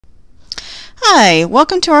Hi,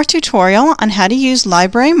 welcome to our tutorial on how to use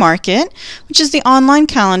Library Market, which is the online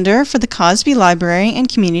calendar for the Cozby Library and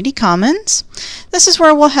Community Commons. This is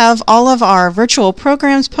where we'll have all of our virtual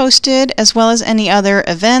programs posted, as well as any other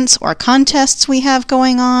events or contests we have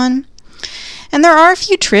going on. And there are a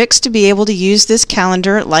few tricks to be able to use this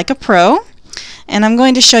calendar like a pro. And I'm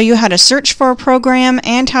going to show you how to search for a program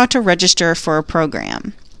and how to register for a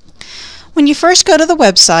program. When you first go to the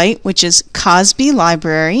website, which is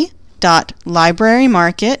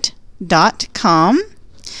cozbylibrary.librarymarket.com,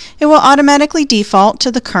 it will automatically default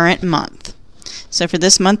to the current month. So for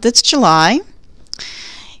this month it's July.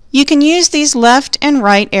 You can use these left and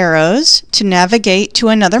right arrows to navigate to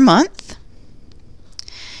another month.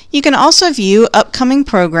 You can also view upcoming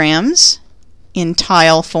programs in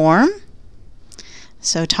tile form.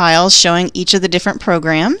 So tiles showing each of the different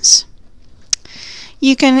programs.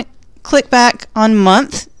 You can click back on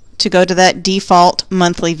month to go to that default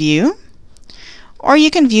monthly view, or you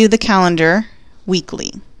can view the calendar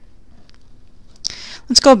weekly.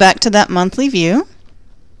 Let's go back to that monthly view.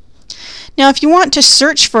 Now if you want to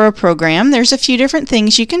search for a program, there's a few different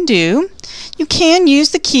things you can do. You can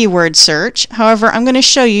use the keyword search. However, I'm going to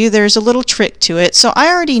show you there's a little trick to it. So I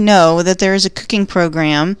already know that there is a cooking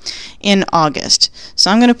program in August.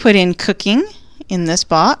 So I'm going to put in cooking in this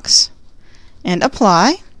box and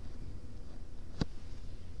apply.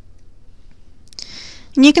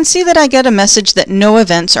 And you can see that I get a message that no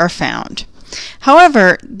events are found.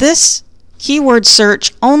 However, this keyword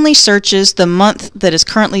search only searches the month that is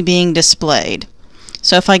currently being displayed.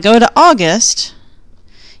 So if I go to August,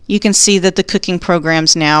 you can see that the cooking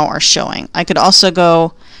programs now are showing. I could also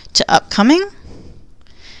go to upcoming,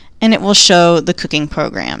 and it will show the cooking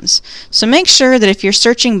programs. So make sure that if you're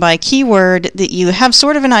searching by keyword that you have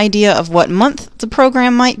sort of an idea of what month the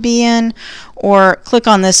program might be in, or click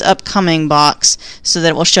on this upcoming box so that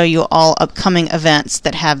it will show you all upcoming events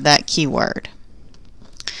that have that keyword.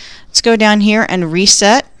 Let's go down here and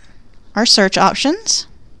reset our search options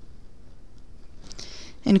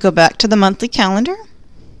and go back to the monthly calendar.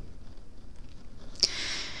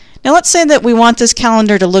 Now let's say that we want this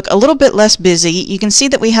calendar to look a little bit less busy. You can see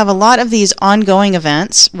that we have a lot of these ongoing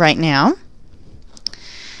events right now.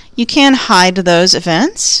 You can hide those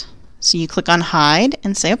events. So you click on hide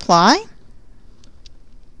and say apply.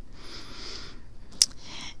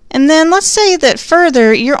 And then let's say that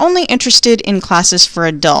further you're only interested in classes for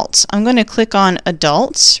adults. I'm going to click on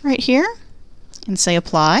adults right here and say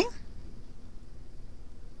apply.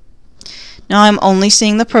 Now I'm only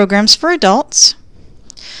seeing the programs for adults.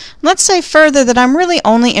 Let's say further that I'm really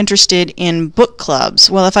only interested in book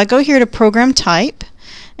clubs. Well, if I go here to program type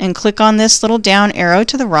and click on this little down arrow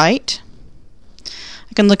to the right,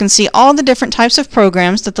 I can look and see all the different types of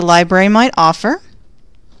programs that the library might offer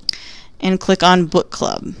and click on book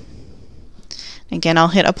club. Again, I'll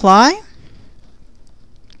hit apply.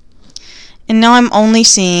 And now I'm only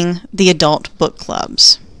seeing the adult book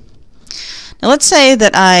clubs. Now let's say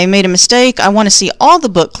that I made a mistake. I want to see all the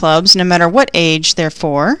book clubs no matter what age they're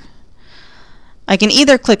for. I can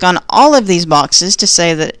either click on all of these boxes to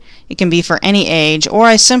say that it can be for any age, or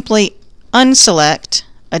I simply unselect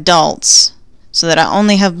adults so that I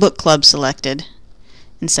only have book club selected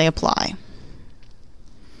and say apply.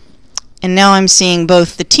 And now I'm seeing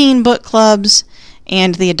both the teen book clubs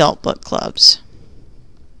and the adult book clubs.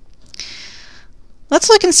 Let's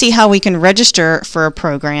look and see how we can register for a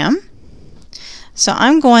program. So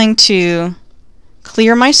I'm going to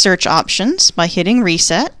clear my search options by hitting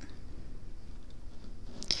reset.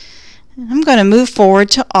 I'm going to move forward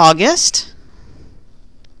to August.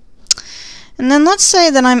 And then let's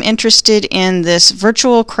say that I'm interested in this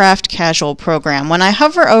virtual craft casual program. When I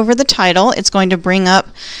hover over the title, it's going to bring up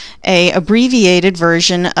an abbreviated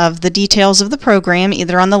version of the details of the program,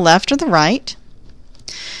 either on the left or the right.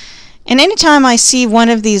 And anytime I see one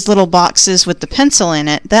of these little boxes with the pencil in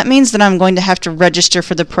it, that means that I'm going to have to register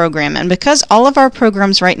for the program. And because all of our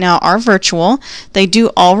programs right now are virtual, they do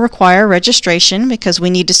all require registration because we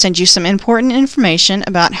need to send you some important information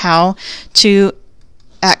about how to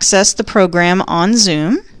access the program on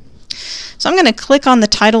Zoom. So I'm going to click on the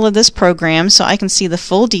title of this program so I can see the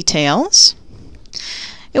full details.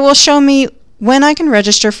 It will show me when I can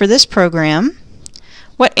register for this program,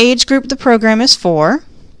 what age group the program is for,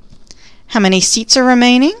 how many seats are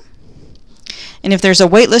remaining, and if there's a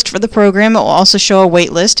wait list for the program, it will also show a wait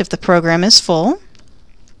list if the program is full.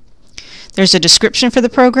 There's a description for the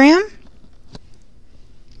program.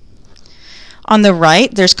 On the right,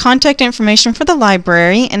 there's contact information for the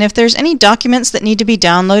library, and if there's any documents that need to be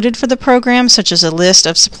downloaded for the program, such as a list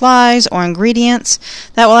of supplies or ingredients,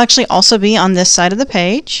 that will actually also be on this side of the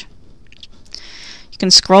page.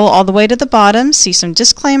 can scroll all the way to the bottom, see some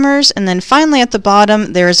disclaimers, and then finally at the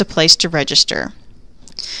bottom there is a place to register.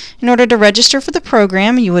 In order to register for the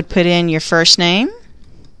program, you would put in your first name,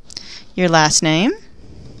 your last name,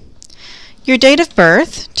 your date of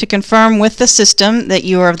birth to confirm with the system that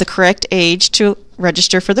you are of the correct age to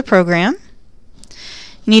register for the program.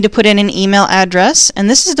 You need to put in an email address, and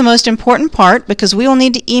this is the most important part because we will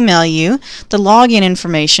need to email you the login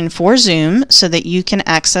information for Zoom so that you can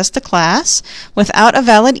access the class. Without a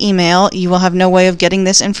valid email, you will have no way of getting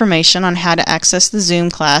this information on how to access the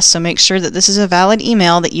Zoom class, so make sure that this is a valid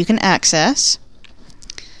email that you can access.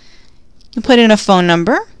 You put in a phone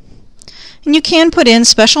number, and you can put in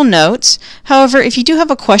special notes. However, if you do have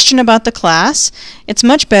a question about the class, it's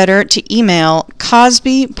much better to email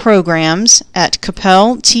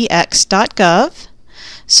cozbyprograms@coppelltx.gov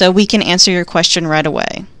so we can answer your question right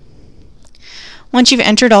away. Once you've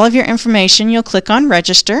entered all of your information, you'll click on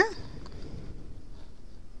Register.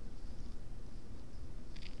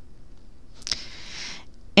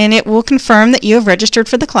 And it will confirm that you have registered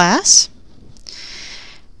for the class.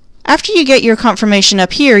 After you get your confirmation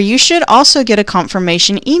up here, you should also get a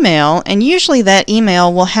confirmation email, and usually that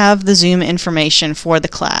email will have the Zoom information for the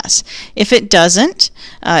class. If it doesn't,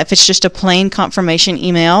 if it's just a plain confirmation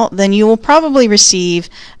email, then you will probably receive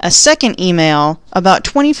a second email about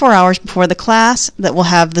 24 hours before the class that will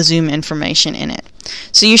have the Zoom information in it.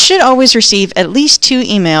 So you should always receive at least 2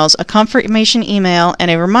 emails, a confirmation email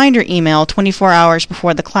and a reminder email 24 hours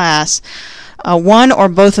before the class. One or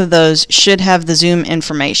both of those should have the Zoom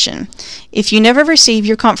information. If you never receive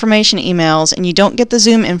your confirmation emails and you don't get the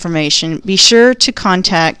Zoom information, be sure to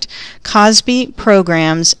contact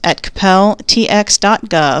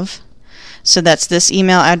cozbyprograms@coppelltx.gov, so that's this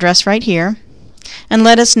email address right here, and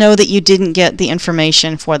let us know that you didn't get the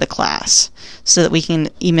information for the class so that we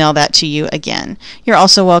can email that to you again. You're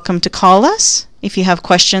also welcome to call us if you have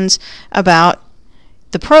questions about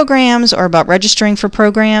the programs or about registering for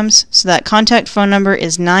programs. So that contact phone number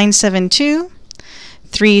is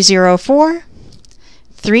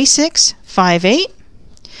 972-304-3658,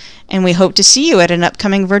 and we hope to see you at an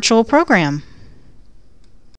upcoming virtual program.